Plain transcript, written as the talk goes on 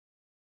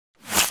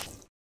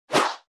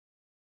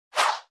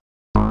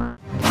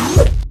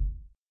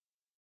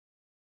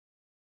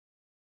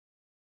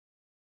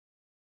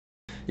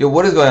Yo,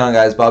 what is going on,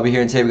 guys? Bobby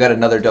here, and today we got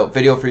another dope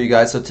video for you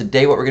guys. So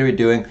today what we're going to be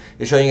doing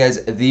is showing you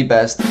guys the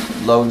best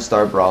Lone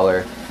Star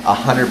brawler,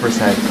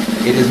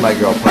 100%. It is my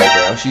girl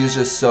Piper. She is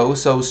just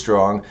so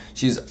strong.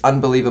 She's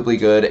unbelievably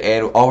good,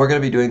 and all we're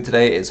going to be doing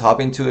today is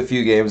hopping to a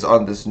few games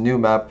on this new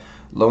map,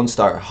 Lone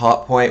Star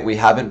Hotpoint. We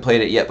haven't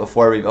played it yet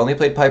before. We've only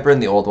played Piper in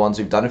the old ones.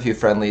 We've done a few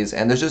friendlies,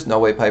 and there's just no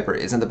way Piper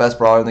isn't the best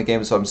brawler in the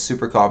game, so I'm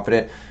super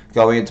confident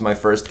going into my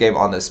first game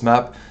on this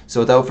map. So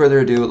without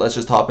further ado, let's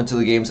just hop into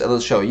the games and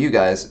let's show you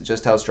guys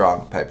just how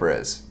strong Piper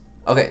is.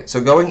 Okay,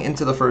 so going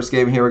into the first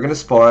game here, we're going to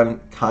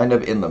spawn kind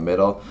of in the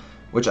middle,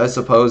 which I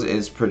suppose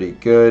is pretty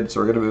good. So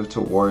we're going to move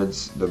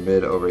towards the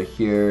mid over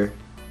here.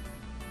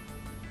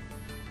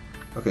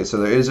 Okay, so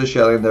there is a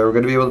Shelly in there. We're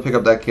going to be able to pick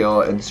up that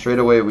kill, and straight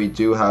away we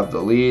do have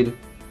the lead.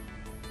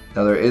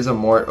 Now there is a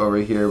Mort over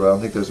here, but I don't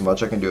think there's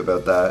much I can do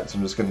about that, so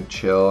I'm just going to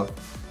chill.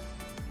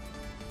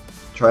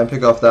 Try and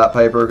pick off that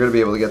Piper. We're going to be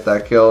able to get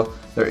that kill.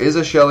 There is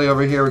a Shelly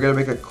over here. We're going to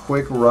make a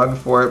quick run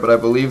for it, but I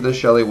believe the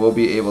Shelly will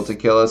be able to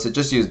kill us. It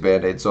just used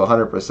Band-Aid, so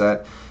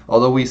 100%.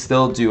 Although we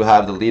still do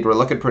have the lead. We're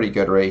looking pretty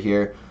good right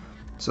here.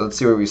 So let's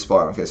see where we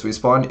spawn. Okay, so we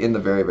spawned in the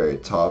very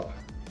top.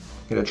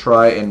 Gonna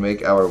try and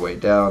make our way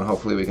down.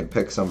 Hopefully we can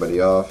pick somebody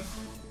off.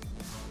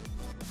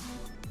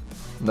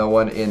 No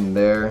one in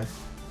there.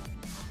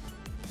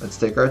 Let's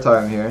take our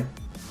time here.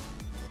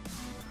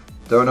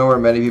 Don't know where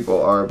many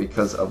people are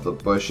because of the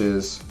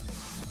bushes.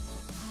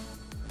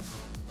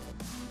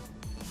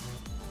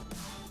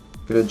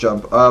 Gonna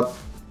jump up.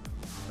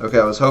 Okay,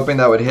 I was hoping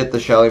that would hit the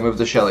Shelly, move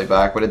the Shelly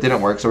back, but it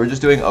didn't work, so we're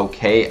just doing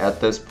okay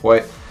at this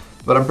point.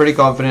 But I'm pretty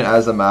confident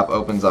as the map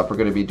opens up, we're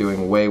gonna be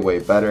doing way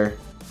better.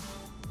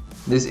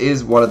 This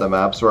is one of the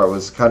maps where I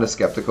was kind of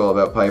skeptical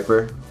about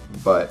Piper,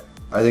 but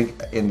I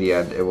think in the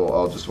end it will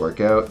all just work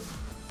out.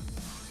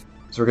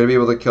 So we're going to be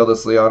able to kill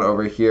this Leon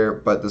over here,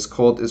 but this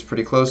Colt is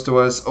pretty close to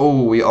us.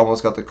 Oh, we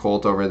almost got the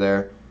Colt over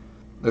there.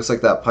 Looks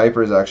like that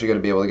Piper is actually going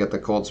to be able to get the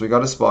Colt, so we got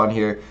to spawn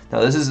here.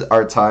 Now this is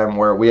our time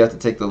where we have to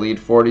take the lead.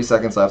 40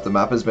 seconds left. The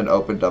map has been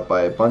opened up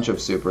by a bunch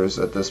of supers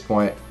at this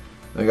point.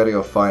 We got to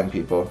go find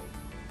people.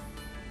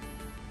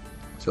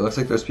 So it looks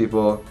like there's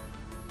people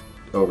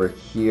over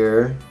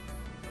here.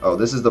 Oh,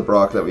 this is the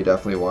Brock that we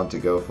definitely want to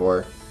go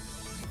for.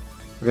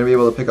 We're going to be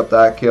able to pick up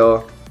that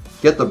kill,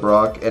 get the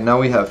Brock, and now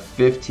we have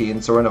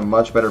 15, so we're in a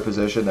much better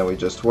position than we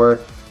just were.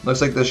 Looks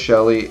like this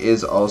Shelly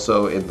is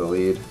also in the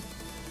lead.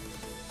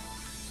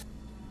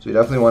 So we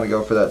definitely want to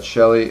go for that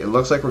Shelly. It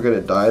looks like we're going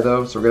to die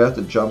though, so we're going to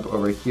have to jump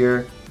over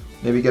here.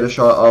 Maybe get a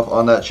shot off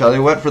on that Shelly.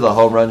 We went for the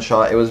home run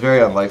shot. It was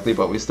very unlikely,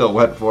 but we still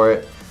went for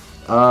it.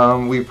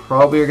 We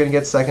probably are going to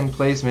get second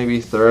place, maybe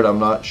third, I'm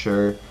not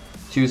sure.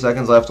 2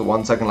 seconds left,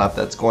 1 second left.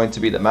 That's going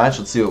to be the match.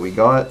 Let's see what we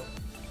got.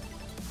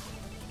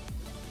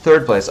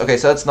 Third place. Okay,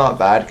 so that's not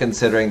bad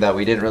considering that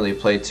we didn't really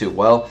play too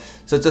well.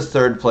 So it's a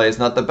third place,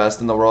 not the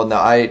best in the world.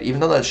 Now, even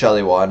though that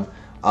Shelly won,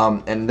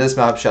 and this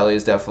map Shelly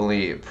is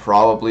definitely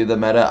probably the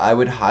meta, I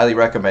would highly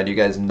recommend you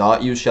guys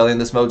not use Shelly in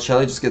this mode.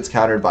 Shelly just gets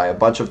countered by a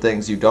bunch of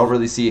things. You don't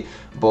really see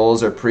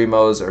Bulls or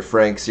Primos or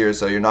Franks here,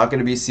 so you're not going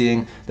to be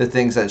seeing the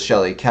things that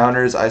Shelly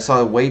counters. I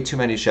saw way too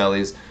many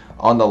Shellys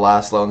on the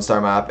last Lone Star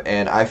map,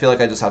 and I feel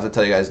like I just have to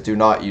tell you guys, do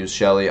not use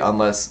Shelly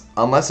unless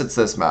it's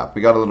this map.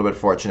 We got a little bit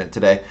fortunate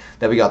today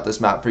that we got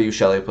this map for you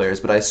Shelly players,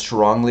 but I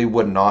strongly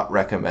would not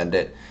recommend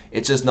it.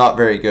 It's just not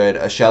very good.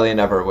 A Shelly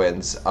never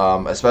wins,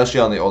 especially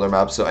on the older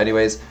maps. So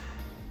anyways,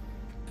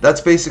 that's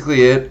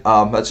basically it.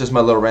 That's just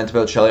my little rant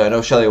about Shelly. I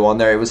know Shelly won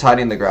there. It was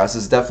hiding in the grass.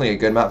 It's definitely a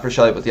good map for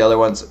Shelly, but the other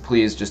ones,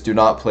 please just do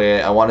not play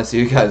it. I want to see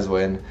you guys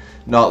win,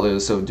 not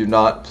lose, so do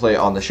not play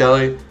on the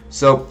Shelly.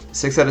 So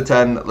 6 out of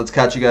 10. Let's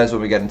catch you guys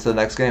when we get into the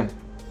next game.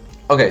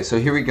 Okay, so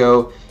here we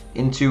go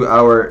into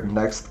our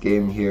next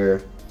game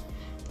here.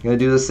 I'm going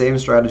to do the same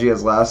strategy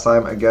as last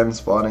time, again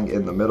spawning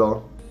in the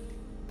middle.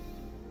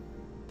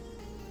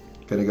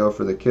 Going to go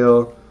for the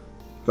kill.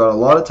 Got a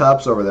lot of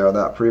taps over there on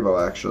that Primo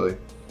actually.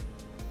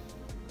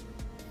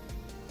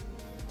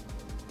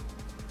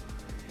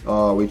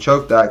 Oh, we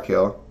choked that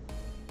kill.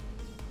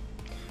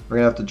 We're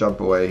going to have to jump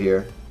away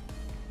here.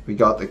 We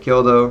got the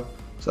kill though,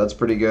 so that's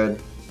pretty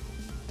good.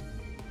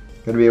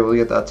 Going to be able to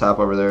get that tap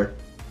over there.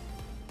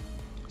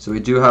 So we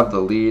do have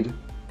the lead.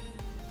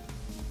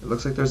 It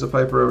looks like there's a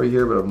Piper over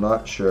here, but I'm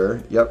not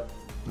sure. Yep.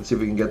 Let's see if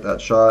we can get that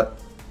shot.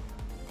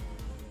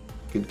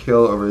 Good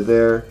kill over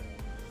there.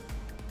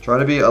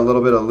 Trying to be a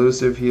little bit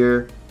elusive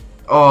here.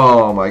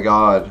 Oh my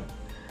god.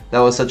 That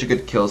was such a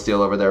good kill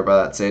steal over there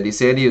by that Sandy.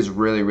 Sandy is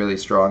really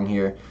strong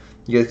here.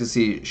 You guys can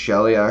see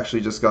Shelly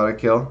actually just got a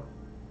kill.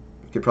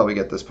 We could probably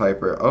get this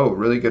Piper. Oh,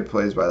 really good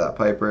plays by that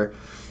Piper.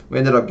 We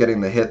ended up getting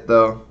the hit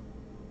though.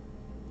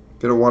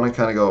 Gonna want to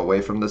kind of go away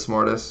from this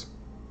Mortis.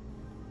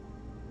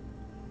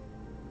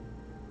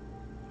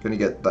 Gonna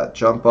get that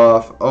jump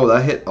off. Oh,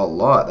 that hit a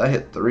lot. That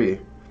hit 3.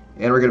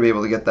 And we're gonna be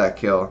able to get that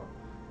kill.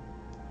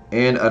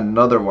 And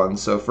another one.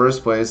 So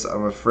first place,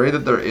 I'm afraid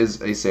that there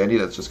is a Sandy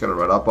that's just gonna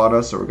run up on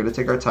us, so we're gonna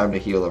take our time to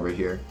heal over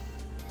here.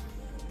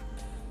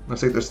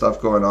 Looks like there's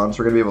stuff going on, so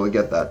we're gonna be able to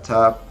get that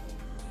tap.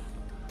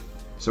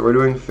 So we're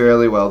doing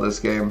fairly well this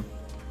game.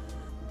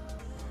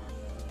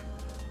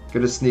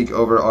 Gonna sneak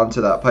over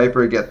onto that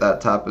Piper, get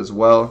that tap as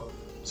well.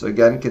 So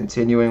again,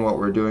 continuing what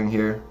we're doing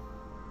here.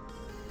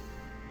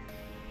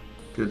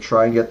 Gonna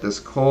try and get this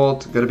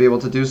Colt. Gonna be able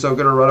to do so.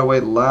 Gonna run away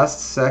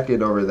last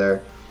second over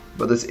there.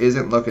 But this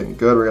isn't looking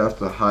good. We're gonna have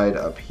to hide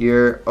up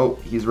here. Oh,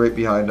 he's right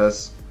behind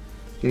us.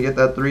 Can you get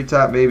that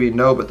 3-tap? Maybe.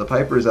 No, but the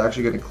Piper is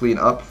actually gonna clean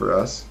up for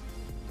us.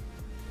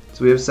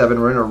 So we have 7.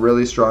 We're in a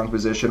really strong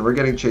position. We're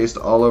getting chased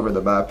all over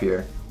the map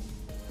here.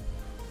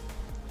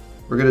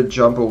 We're gonna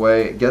jump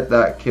away, get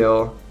that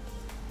kill.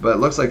 But it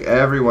looks like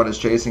everyone is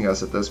chasing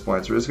us at this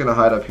point. So we're just gonna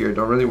hide up here.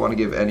 Don't really want to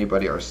give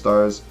anybody our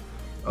stars.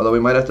 Although we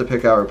might have to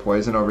pick our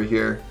poison over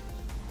here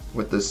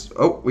with this.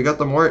 Oh, we got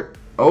the mort.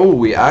 Oh,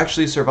 we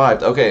actually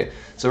survived. Okay,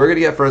 so we're going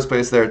to get first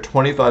place there.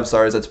 25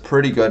 stars. That's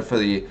pretty good for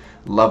the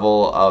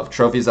level of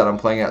trophies that I'm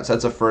playing at. So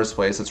that's a first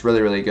place. It's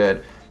really, really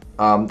good.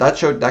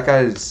 That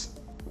guy's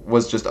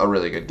was just a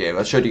really good game.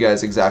 That showed you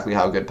guys exactly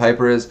how good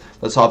Piper is.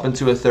 Let's hop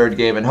into a third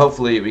game, and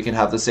hopefully we can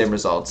have the same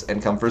results and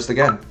come first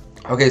again.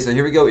 Okay, so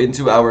here we go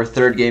into our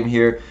third game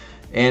here.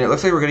 And it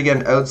looks like we're going to get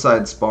an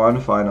outside spawn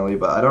finally,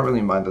 but I don't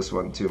really mind this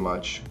one too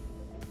much.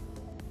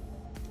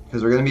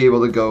 Because we're going to be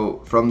able to go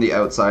from the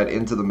outside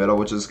into the middle,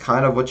 which is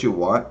kind of what you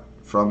want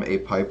from a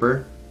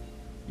Piper.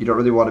 You don't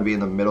really want to be in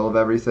the middle of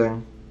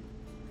everything.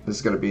 This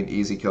is going to be an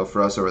easy kill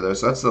for us over there.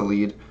 So that's the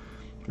lead.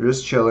 We're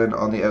just chilling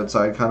on the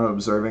outside, kind of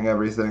observing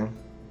everything.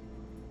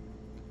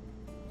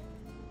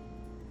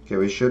 Okay,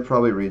 we should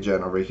probably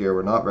regen over here.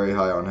 We're not very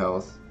high on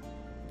health.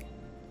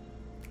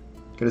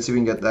 Gonna see if we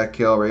can get that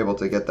kill. We're able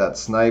to get that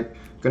snipe.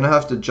 Gonna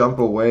have to jump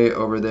away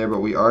over there, but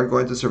we are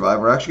going to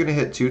survive. We're actually going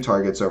to hit 2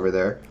 targets over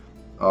there.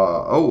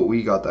 Oh,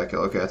 we got that kill.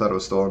 Okay, I thought it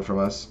was stolen from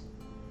us.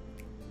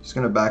 Just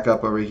going to back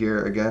up over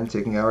here again,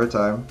 taking our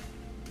time.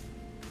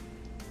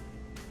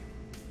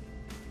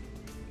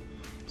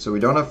 So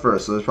we don't have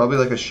first, so there's probably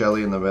like a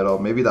Shelly in the middle.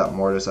 Maybe that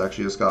Mortis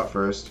actually just got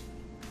first.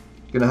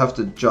 Going to have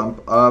to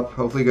jump up.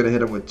 Hopefully going to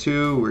hit him with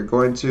 2. We're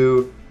going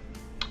to.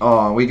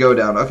 Oh, we go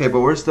down. Okay,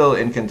 but we're still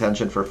in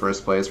contention for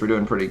first place. We're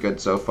doing pretty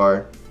good so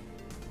far.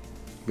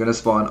 Going to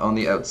spawn on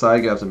the outside.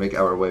 Going to have to make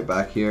our way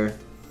back here.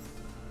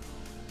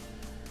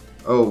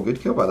 Oh, good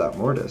kill by that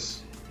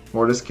Mortis.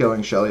 Mortis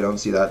killing Shelly, don't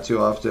see that too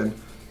often.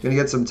 Gonna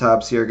get some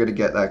taps here, gonna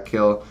get that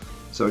kill.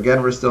 So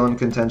again, we're still in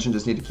contention,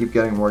 just need to keep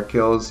getting more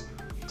kills.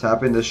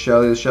 Tap into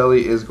Shelly. The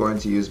Shelly is going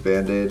to use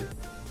Band-Aid.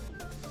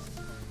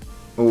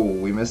 Oh,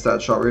 we missed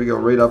that shot. We're gonna go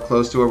right up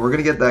close to him. We're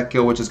gonna get that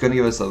kill, which is gonna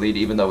give us the lead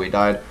even though we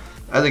died.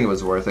 I think it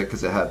was worth it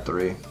because it had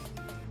 3.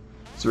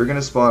 So we're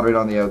gonna spawn right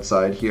on the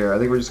outside here. I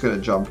think we're just gonna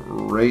jump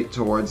right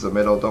towards the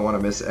middle. Don't want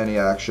to miss any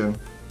action.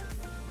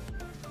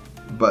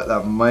 But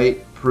that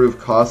might prove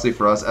costly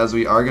for us as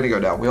we are going to go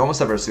down. We almost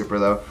have our super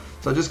though,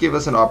 so just give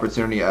us an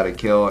opportunity at a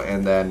kill,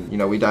 and then, you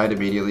know, we died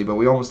immediately, but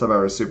we almost have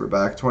our super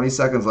back. 20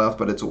 seconds left,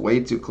 but it's way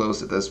too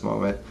close at this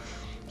moment,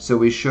 so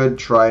we should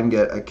try and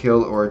get a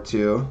kill or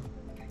 2.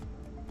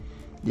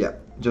 Yeah,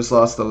 just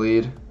lost the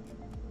lead.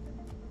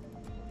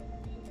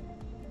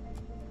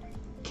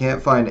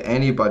 Can't find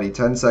anybody.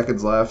 10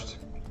 seconds left.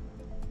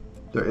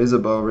 There is a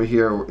bow over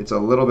here. It's a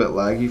little bit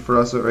laggy for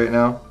us right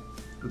now.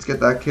 Let's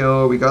get that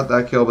kill. We got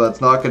that kill, but that's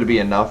not going to be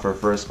enough for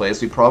first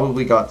place. We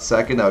probably got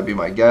second. That would be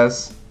my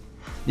guess.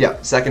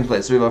 Yeah, second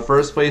place. So we have a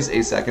first place,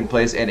 a second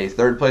place, and a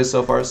third place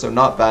so far, so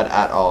not bad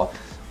at all.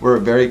 We're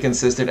very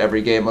consistent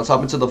every game. Let's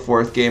hop into the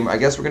fourth game. I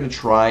guess we're going to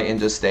try and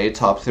just stay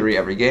top 3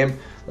 every game.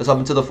 Let's hop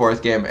into the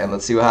fourth game, and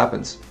let's see what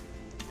happens.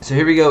 So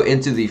here we go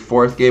into the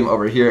fourth game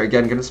over here.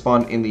 Again, going to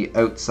spawn in the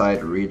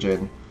outside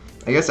region.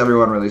 I guess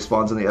everyone really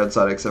spawns on the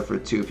outside except for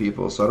 2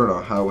 people, so I don't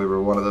know how we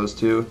were one of those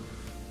 2.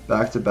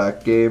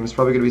 Back-to-back games.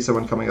 Probably going to be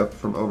someone coming up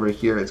from over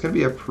here. It's going to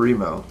be a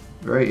Primo.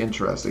 Very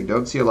interesting.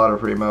 Don't see a lot of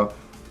Primo.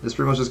 This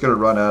Primo's just going to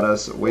run at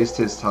us, waste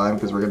his time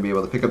because we're going to be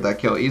able to pick up that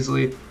kill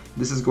easily.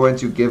 This is going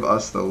to give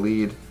us the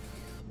lead.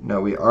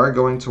 Now we are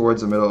going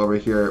towards the middle over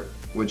here,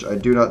 which I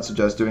do not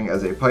suggest doing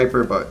as a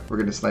Piper, but we're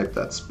going to snipe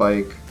that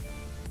spike.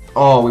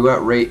 Oh, we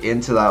went right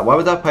into that. Why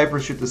would that Piper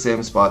shoot the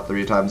same spot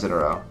 3 times in a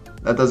row?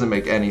 That doesn't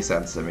make any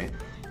sense to me.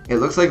 It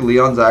looks like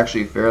Leon's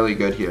actually fairly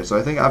good here, so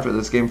I think after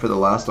this game for the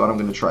last one I'm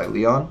going to try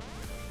Leon,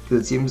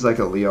 because it seems like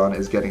a Leon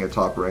is getting a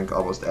top rank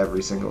almost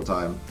every single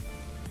time.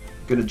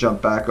 Going to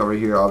jump back over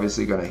here,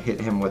 obviously going to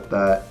hit him with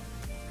that.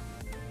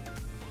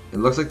 It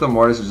looks like the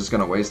Mortis is just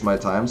going to waste my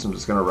time, so I'm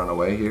just going to run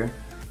away here.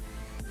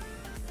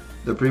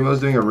 The Primo's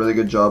doing a really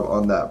good job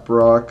on that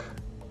Brock.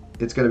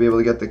 It's going to be able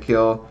to get the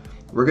kill.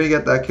 We're going to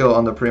get that kill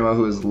on the Primo,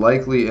 who is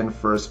likely in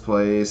first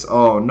place.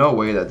 Oh, no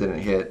way that didn't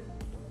hit.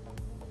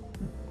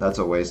 That's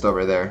a waste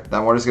over there.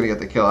 That Mortis is going to get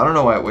the kill. I don't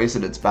know why it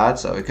wasted its bat,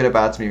 so it could have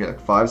batted me like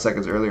 5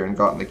 seconds earlier and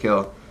gotten the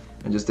kill,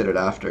 and just did it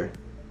after.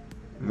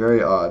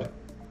 Very odd.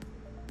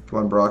 Come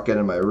on, Brock, get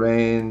in my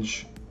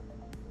range.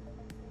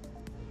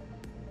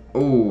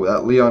 Oh,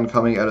 that Leon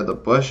coming out of the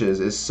bushes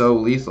is so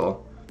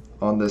lethal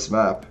on this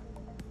map.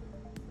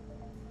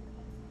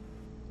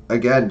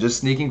 Again, just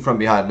sneaking from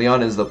behind.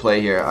 Leon is the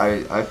play here.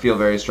 I feel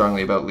very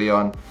strongly about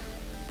Leon,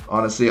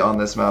 honestly, on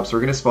this map. So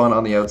we're going to spawn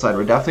on the outside.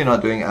 We're definitely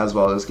not doing as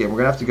well this game. We're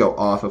going to have to go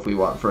off if we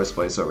want first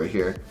place over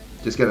here.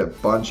 Just get a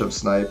bunch of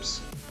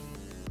snipes.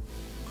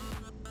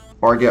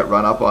 or get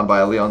run up on by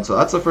a Leon. So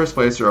that's the first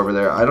placer over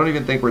there. I don't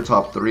even think we're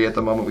top 3 at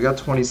the moment. We got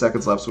 20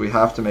 seconds left, so we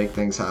have to make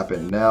things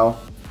happen now.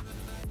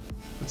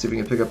 Let's see if we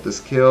can pick up this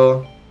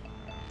kill.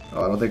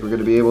 Oh, I don't think we're going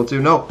to be able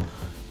to. No,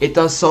 it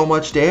does so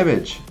much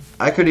damage.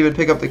 I couldn't even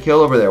pick up the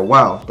kill over there.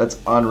 Wow, that's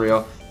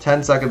unreal.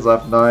 10 seconds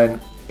left,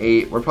 9,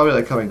 8. We're probably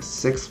like coming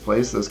 6th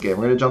place this game.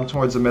 We're going to jump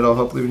towards the middle.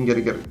 Hopefully we can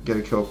get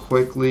a kill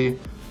quickly.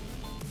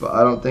 But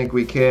I don't think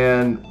we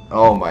can.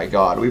 Oh my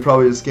god, we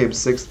probably just came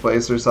 6th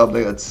place or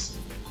something. That's...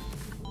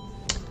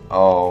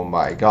 Oh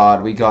my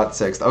god, we got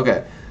 6th.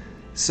 Okay,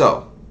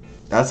 so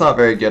that's not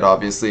very good,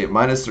 obviously.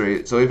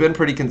 -3. So we've been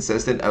pretty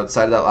consistent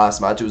outside of that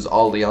last match. It was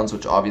all Leons,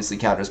 which obviously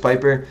counters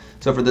Piper.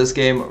 So for this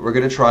game, we're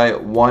going to try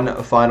one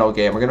final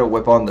game. We're going to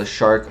whip on the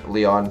Shark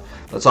Leon.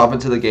 Let's hop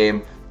into the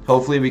game.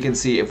 Hopefully we can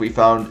see if we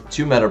found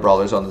 2 meta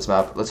brawlers on this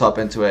map. Let's hop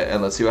into it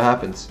and let's see what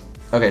happens.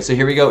 Okay, so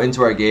here we go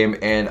into our game,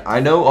 and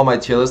I know on my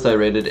tier list I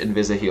rated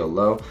Invisi-Heal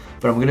low,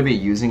 but I'm going to be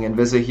using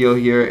Invisi-Heal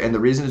here, and the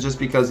reason is just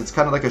because it's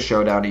kind of like a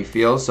showdown-y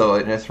feel. So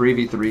in a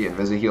 3v3,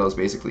 Invisi-Heal is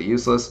basically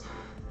useless,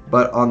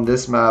 but on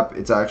this map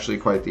it's actually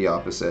quite the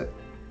opposite.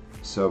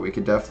 So we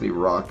could definitely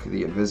rock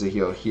the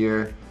Invisi-Heal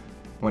here.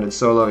 When it's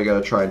solo, you gotta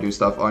try and do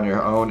stuff on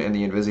your own, and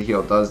the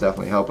Invisi-Heal does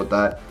definitely help with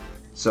that.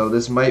 So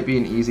this might be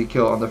an easy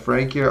kill on the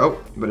Frank here. Oh,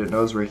 but it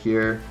knows we're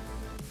here.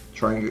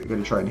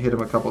 Gonna try and hit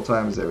him a couple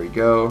times. There we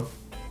go.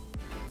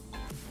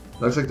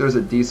 Looks like there's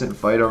a decent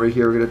fight over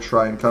here. We're gonna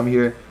try and come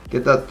here,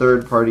 get that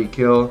 3rd-party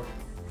kill.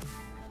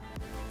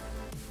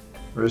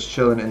 We're just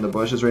chilling in the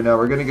bushes right now.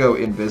 We're gonna go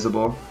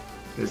invisible.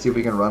 Let's see if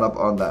we can run up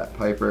on that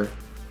Piper.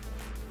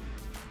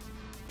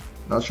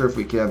 Not sure if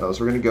we can though,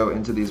 so we're gonna go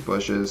into these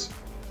bushes,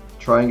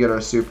 try and get our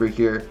super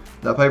here.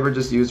 That Piper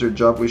just used her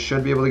jump. We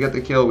should be able to get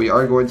the kill. We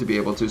are going to be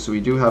able to, so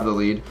we do have the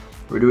lead.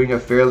 We're doing a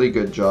fairly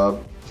good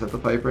job. Is that the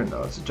Piper?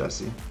 No, it's a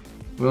Jessie.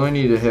 We only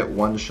need to hit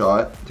 1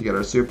 shot to get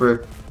our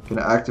super.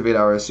 Gonna activate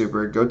our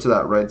super. Go to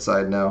that right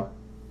side now.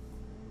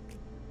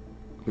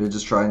 Gonna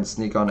just try and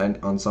sneak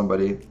on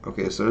somebody.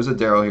 Okay, so there's a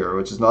Daryl here,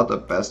 which is not the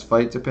best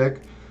fight to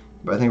pick,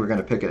 but I think we're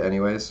gonna pick it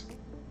anyways.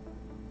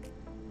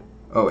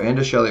 Oh, and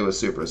a Shelly with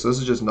super, so this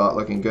is just not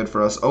looking good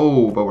for us.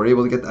 Oh, but we're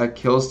able to get that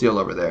kill steal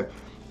over there.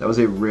 That was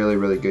a really,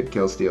 really good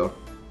kill steal.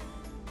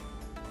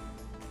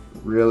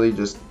 Really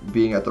just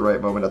being at the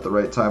right moment at the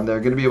right time there.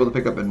 Gonna be able to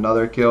pick up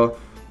another kill.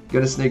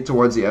 Gonna sneak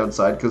towards the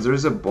outside because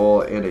there's a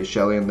Bull and a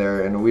Shelly in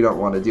there, and we don't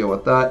want to deal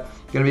with that.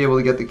 Gonna be able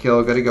to get the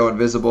kill. Gonna go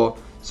invisible,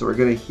 so we're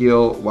gonna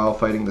heal while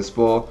fighting this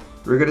Bull.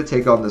 We're gonna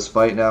take on this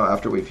fight now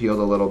after we've healed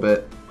a little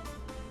bit.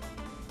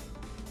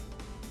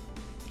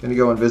 Gonna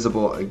go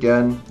invisible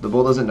again. The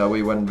Bull doesn't know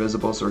we went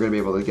invisible, so we're gonna be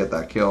able to get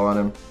that kill on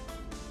him.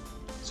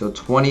 So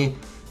 20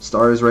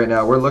 stars right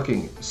now. We're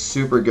looking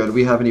super good.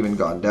 We haven't even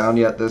gone down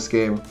yet this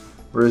game.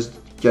 We're just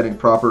getting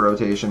proper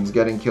rotations,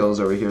 getting kills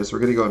over here. So we're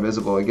gonna go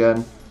invisible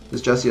again.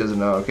 This Jessie doesn't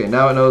know. Okay,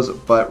 now it knows,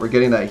 but we're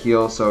getting that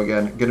heal. So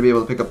again, gonna be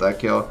able to pick up that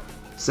kill.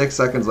 6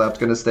 seconds left.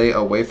 Gonna stay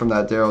away from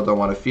that Daryl. Don't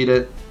want to feed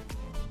it.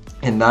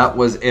 And that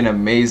was an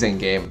amazing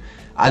game.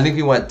 I think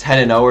we went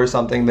 10-0 or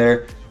something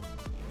there.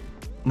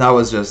 That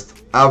was just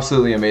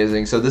absolutely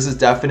amazing. So this is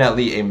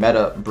definitely a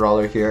meta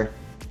brawler here.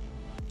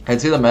 I'd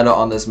say the meta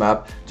on this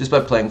map, just by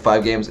playing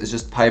 5 games, is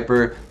just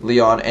Piper,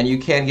 Leon, and you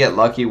can get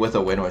lucky with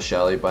a win with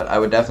Shelly, but I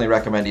would definitely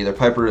recommend either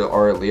Piper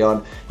or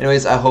Leon.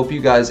 Anyways, I hope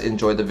you guys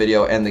enjoyed the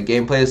video and the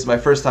gameplay. This is my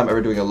first time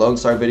ever doing a Lone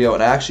Star video,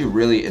 and I actually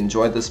really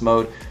enjoyed this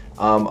mode.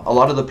 A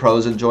lot of the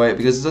pros enjoy it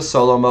because it's a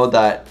solo mode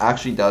that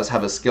actually does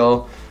have a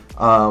skill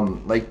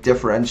like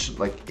differential,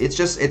 like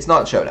it's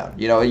not showdown.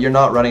 You know, you're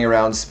not running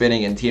around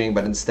spinning and teaming,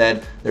 but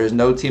instead there's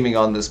no teaming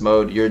on this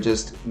mode. You're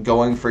just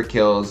going for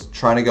kills,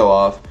 trying to go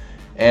off.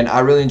 And I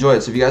really enjoy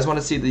it. So if you guys want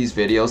to see these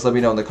videos, let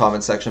me know in the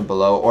comment section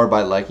below or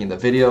by liking the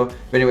video.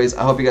 But anyways,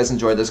 I hope you guys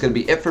enjoyed. That's going to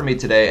be it for me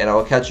today, and I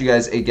will catch you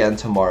guys again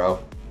tomorrow.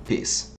 Peace.